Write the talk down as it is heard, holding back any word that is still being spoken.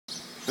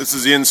This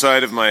is the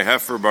inside of my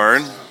heifer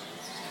barn.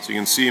 So you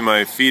can see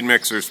my feed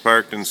mixer's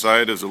parked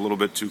inside. It was a little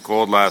bit too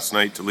cold last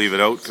night to leave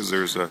it out because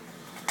there's a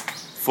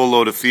full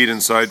load of feed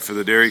inside for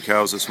the dairy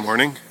cows this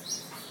morning.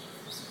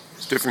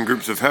 There's different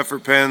groups of heifer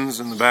pens.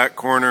 In the back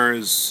corner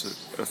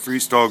is a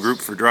freestall group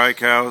for dry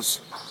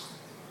cows.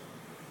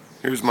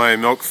 Here's my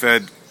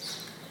milk-fed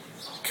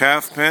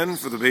calf pen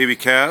for the baby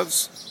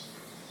calves.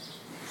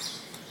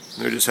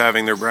 They're just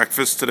having their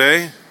breakfast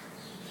today.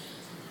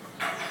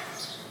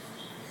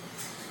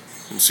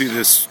 You can see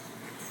this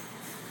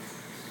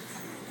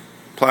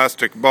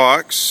plastic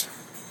box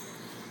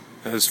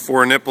has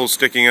 4 nipples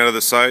sticking out of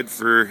the side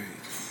for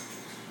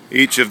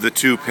each of the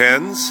 2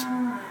 pens.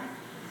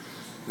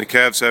 The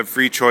calves have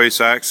free choice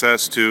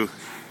access to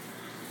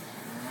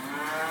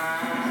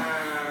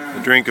a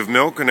drink of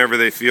milk whenever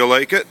they feel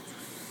like it.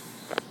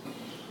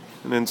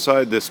 And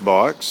inside this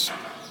box,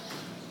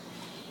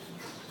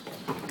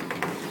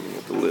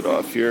 get the lid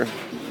off here,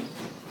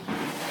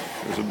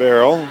 there's a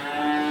barrel.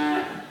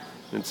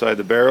 Inside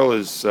the barrel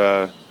is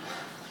a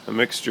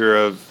mixture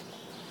of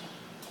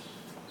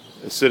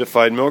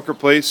acidified milk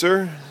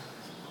replacer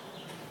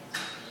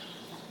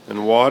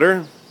and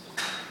water.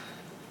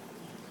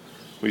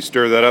 We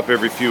stir that up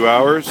every few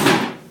hours.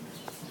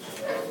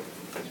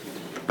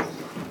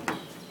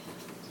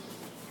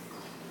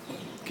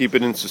 Keep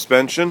it in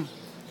suspension.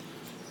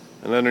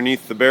 And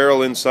underneath the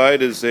barrel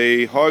inside is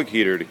a hog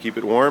heater to keep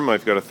it warm.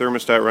 I've got a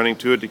thermostat running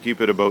to it to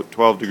keep it about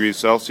 12 degrees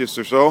Celsius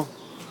or so,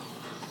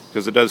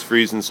 because it does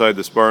freeze inside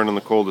this barn on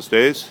the coldest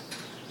days.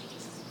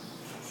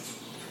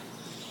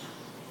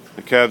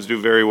 The calves do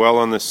very well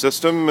on this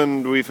system,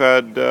 and we've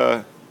had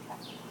a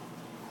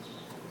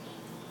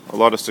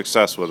lot of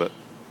success with it.